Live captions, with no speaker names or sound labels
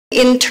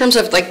in terms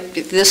of like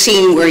the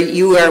scene where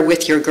you are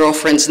with your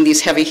girlfriends and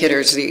these heavy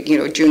hitters, you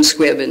know, June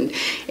Squibb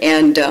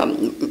and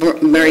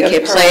Mary Kay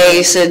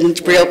Place and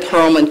Rhea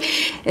Perlman,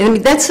 and I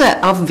mean, that's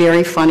a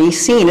very funny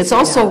scene. It's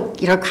also,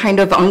 you know, kind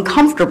of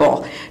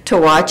uncomfortable to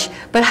watch,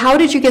 but how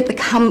did you get the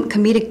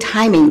comedic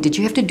timing? Did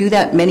you have to do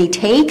that many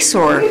takes,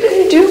 or? We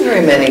didn't do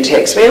very many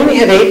takes. We only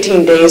had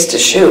 18 days to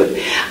shoot.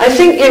 I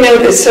think, you know,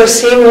 it's so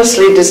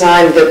seamlessly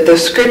designed, that the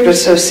script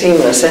was so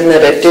seamless, and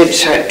that it did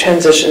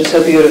transition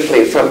so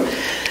beautifully from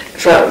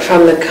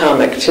the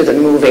comic to the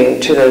moving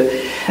to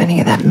the... Any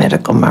of that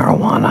medical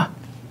marijuana.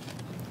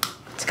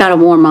 It's got to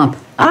warm up.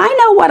 I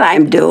know what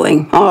I'm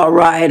doing. All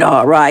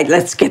right,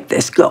 let's get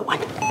this going.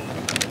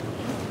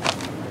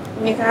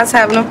 You guys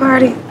having a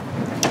party?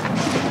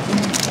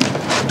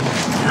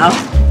 No.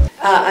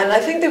 And I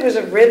think there was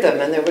a rhythm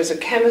and there was a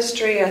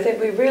chemistry. I think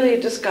we really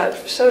just got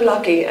so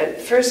lucky,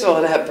 first of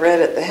all, to have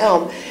Brett at the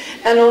helm,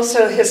 and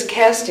also his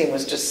casting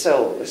was just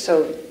so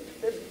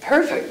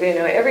perfect. You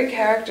know, every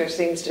character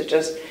seems to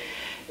just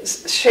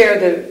share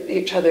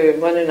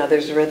one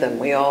another's rhythm.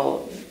 We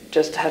all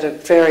just had a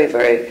very,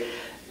 very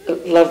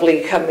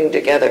lovely coming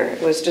together.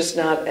 It was just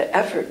not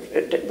effort.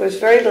 It was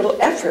very little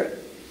effort,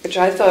 which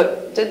I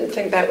didn't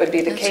think that would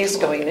be the case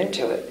going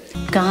into it.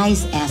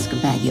 Guys ask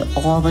about you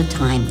all the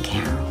time,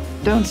 Carol.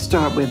 Don't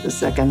start with the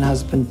second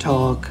husband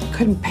talk.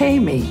 Couldn't pay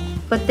me.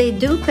 But they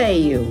do pay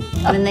you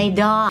when they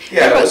die.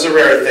 Yeah, it was a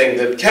rare thing.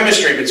 The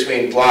chemistry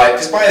between Blythe,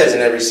 because Blythe is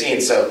in every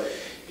scene, so,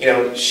 you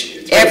know,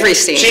 every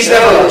scene. She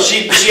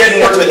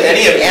hadn't worked with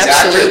any of these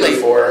actors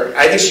before.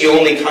 I think she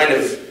only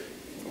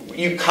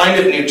you kind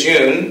of knew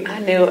June. I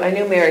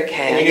knew Mary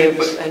Kay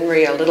and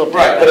Rhea a little bit.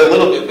 Right, but a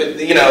little bit,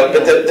 but you know,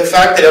 but the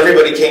fact that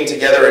everybody came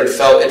together and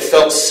it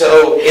felt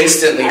so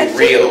instantly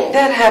real.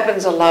 That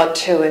happens a lot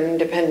too in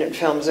independent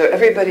films.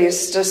 Everybody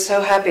is just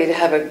so happy to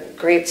have a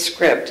great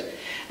script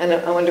and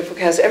a wonderful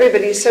cast.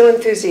 Everybody's so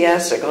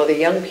enthusiastic. All the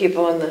young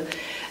people and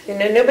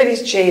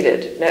nobody's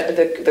jaded.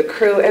 The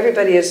crew,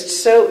 everybody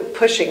is so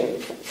pushing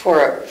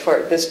for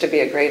this to be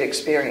a great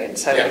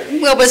experience. So,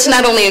 well, but it's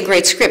not only a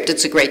great script,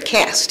 it's a great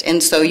cast.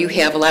 And so you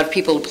have a lot of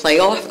people to play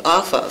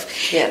off of.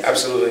 Yes.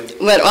 Absolutely.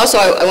 But also,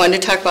 I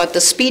wanted to talk about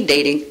the speed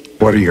dating.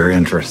 What are your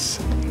interests?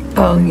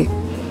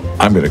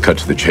 I'm going to cut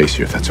to the chase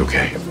here, if that's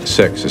okay.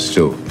 Sex is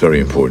still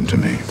very important to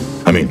me.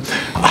 I mean,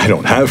 I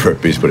don't have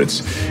herpes, but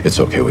it's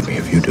okay with me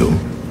if you do.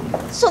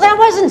 So that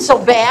wasn't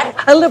so bad.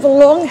 I live a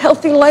long,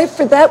 healthy life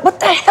for that. What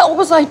the hell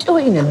was I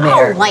doing in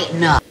there? Oh,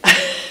 lighten up.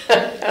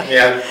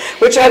 Yeah.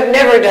 Which I've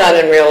never done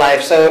in real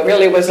life, so it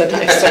really was a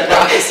nice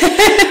surprise.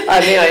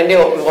 I mean, I knew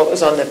what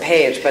was on the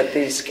page, but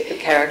these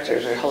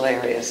characters are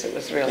hilarious. It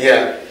was really...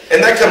 Yeah,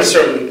 and that comes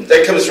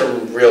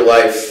from real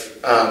life.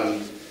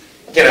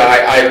 You know,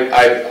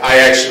 I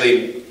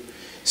actually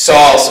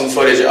saw some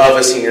footage of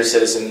a senior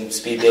citizen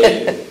speed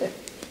dating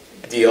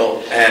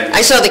deal, and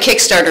I saw the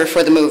Kickstarter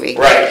for the movie.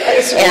 Right.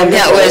 And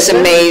that was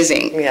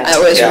amazing. Yeah. It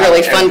was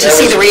really fun to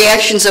see the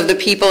reactions of the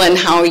people and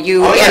how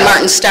you and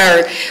Martin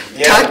Starr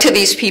talked to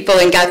these people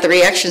and got the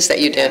reactions that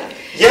you did.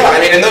 Yeah, I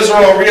mean, and those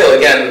are all real,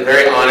 again,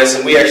 very honest,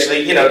 and we actually,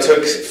 you know,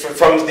 took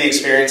from the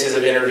experiences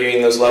of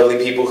interviewing those lovely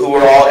people who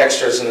were all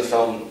extras in the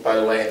film, by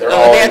the way. They're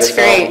all in the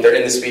film. They're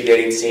in the speed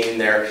dating scene,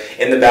 they're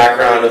in the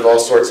background of all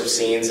sorts of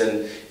scenes,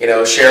 and, you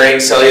know,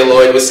 sharing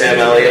celluloid with Sam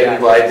Elliott and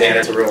Blythe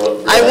Danner.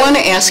 I want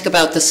to ask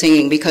about the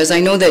singing, because I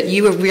know that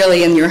you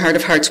really, in your heart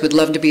of hearts, would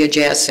love to be a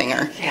jazz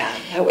singer. Yeah,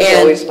 that was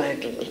always my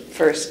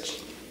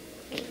first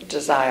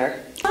desire.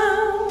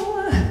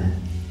 Oh,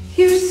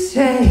 you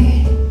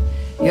say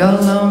you're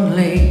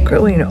lonely.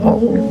 Growing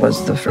old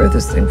was the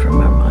furthest thing from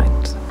our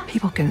minds.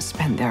 People can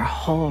spend their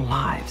whole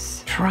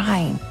lives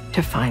trying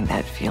to find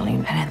that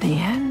feeling, and in the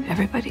end,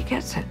 everybody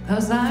gets it.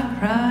 'Cause I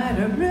cried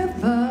a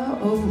river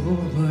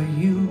over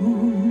you.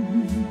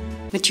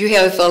 But you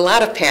have a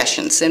lot of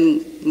passions,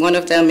 and one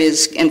of them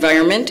is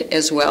environment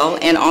as well,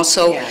 and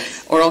also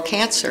oral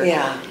cancer.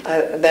 Yeah,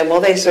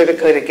 they sort of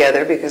go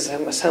together, because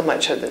so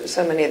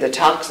many of the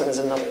toxins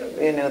in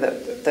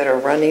that are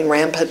running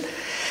rampant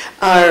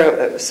are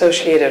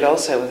associated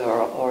also with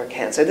oral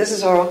cancer. This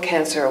is Oral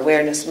Cancer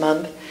Awareness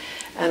Month,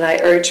 and I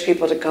urge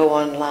people to go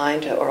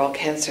online to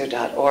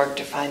oralcancer.org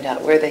to find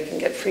out where they can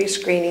get free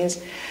screenings.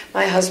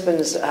 My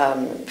husband's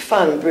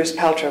fund, Bruce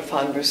Paltrow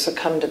Fund, Bruce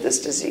succumbed to this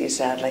disease,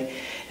 sadly,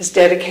 is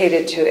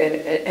dedicated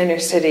to inner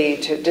city,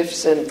 to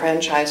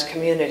disenfranchised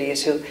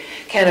communities who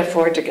can't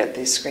afford to get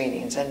these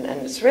screenings, and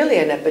it's really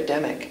an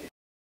epidemic.